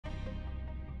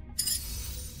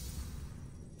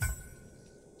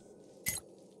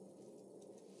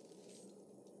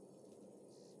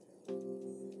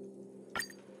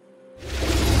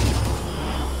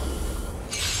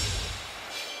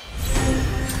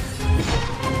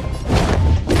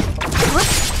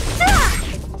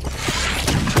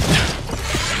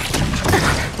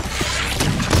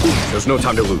There's no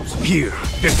time to lose. Here,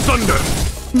 there's thunder!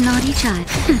 Naughty child.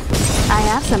 I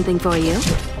have something for you.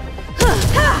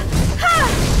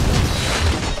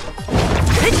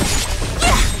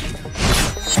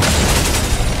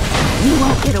 You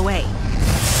won't get away.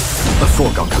 A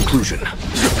foregone conclusion.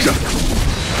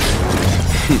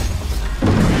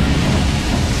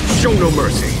 Show no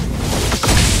mercy.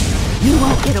 You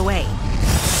won't get away.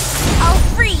 I'll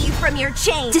free you from your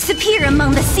chains. Disappear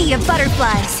among the sea of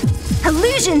butterflies.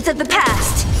 Illusions of the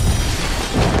past.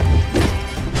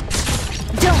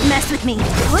 Don't mess with me.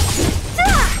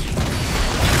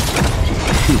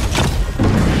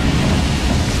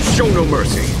 Show no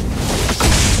mercy.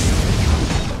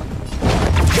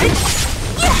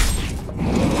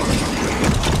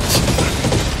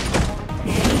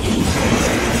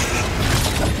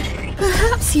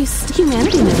 Perhaps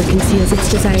humanity never conceals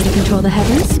its desire to control the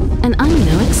heavens, and I'm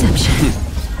no exception.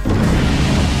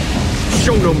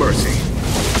 Show no mercy.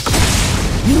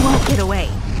 You won't get away.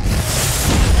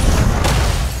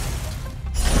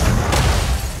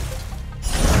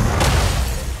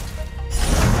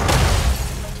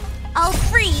 I'll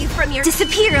free you from your...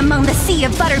 Disappear among the sea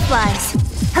of butterflies.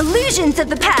 Illusions of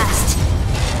the past.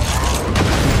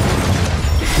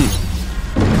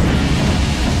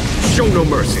 Show no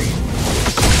mercy.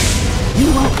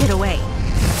 You won't get away.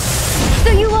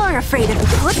 So you are afraid of me.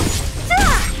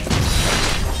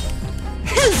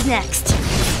 Who's next?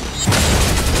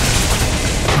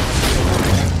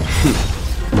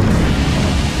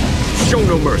 Show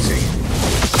no mercy.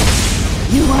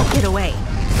 You won't get away.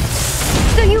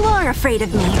 So you are afraid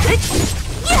of me.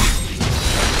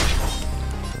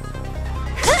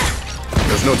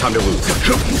 There's no time to lose.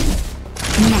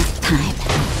 Nap time.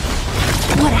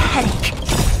 What a headache.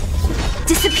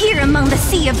 Disappear among the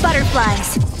sea of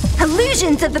butterflies.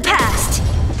 Illusions of the past.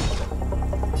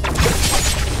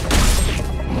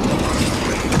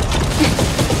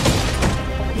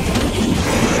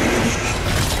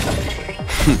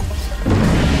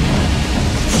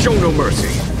 Show no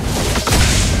mercy.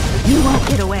 You won't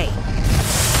get away.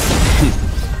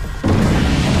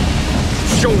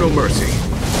 Show no mercy.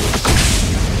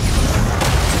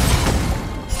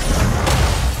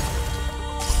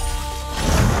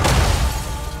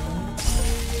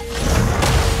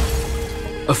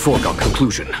 A foregone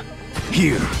conclusion.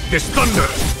 Here, there's thunder!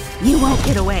 You won't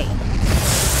get away.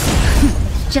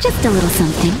 Just a little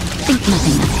something. Think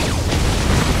nothing of it.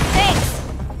 Thanks!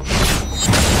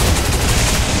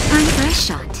 Time for a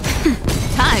shot.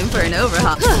 Time for an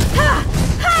overhaul.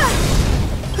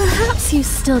 Perhaps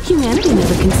humanity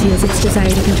never conceals its desire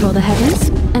to control the heavens,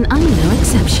 and I'm no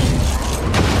exception.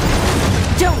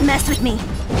 Don't mess with me.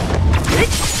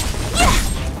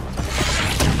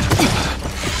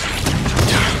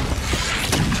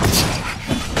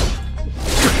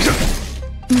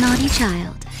 Naughty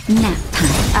child. Nap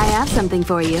time. I have something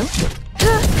for you.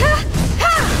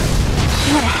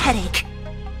 What a headache.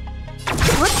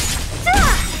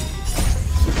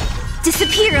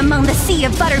 Disappear among the sea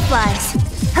of butterflies.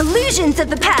 Illusions of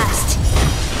the past.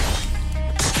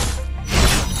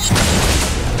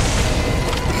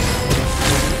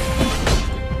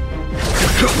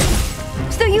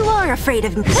 So you are afraid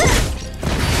of me.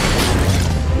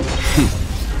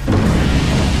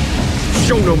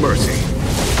 Show no mercy.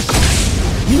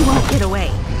 You won't get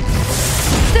away.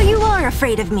 So you are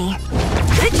afraid of me.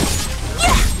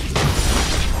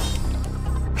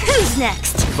 Who's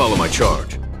next? Follow my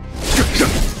charge.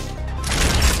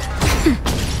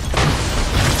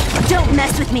 Don't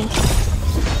mess with me.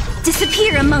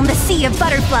 Disappear among the sea of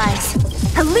butterflies.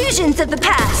 Illusions of the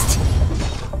past.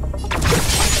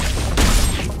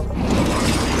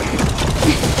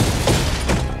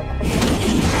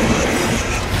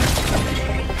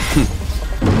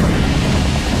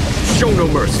 Show no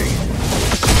mercy.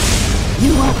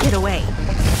 You won't get away.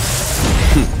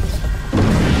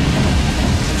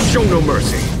 Show no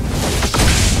mercy.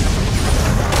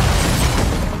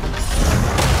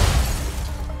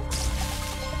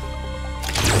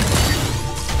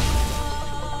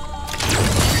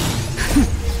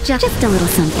 Just a little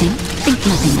something. Think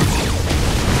nothing of it.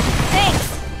 Thanks!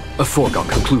 A foregone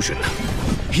conclusion.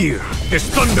 Here, there's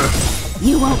thunder!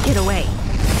 You won't get away.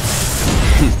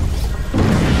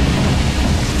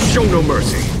 Show no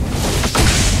mercy.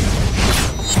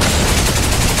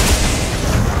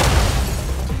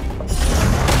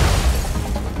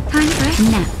 Time for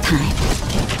nap time.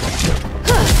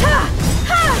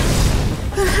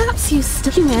 Perhaps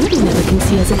humanity never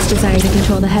conceals its desire to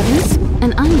control the heavens,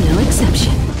 and I'm no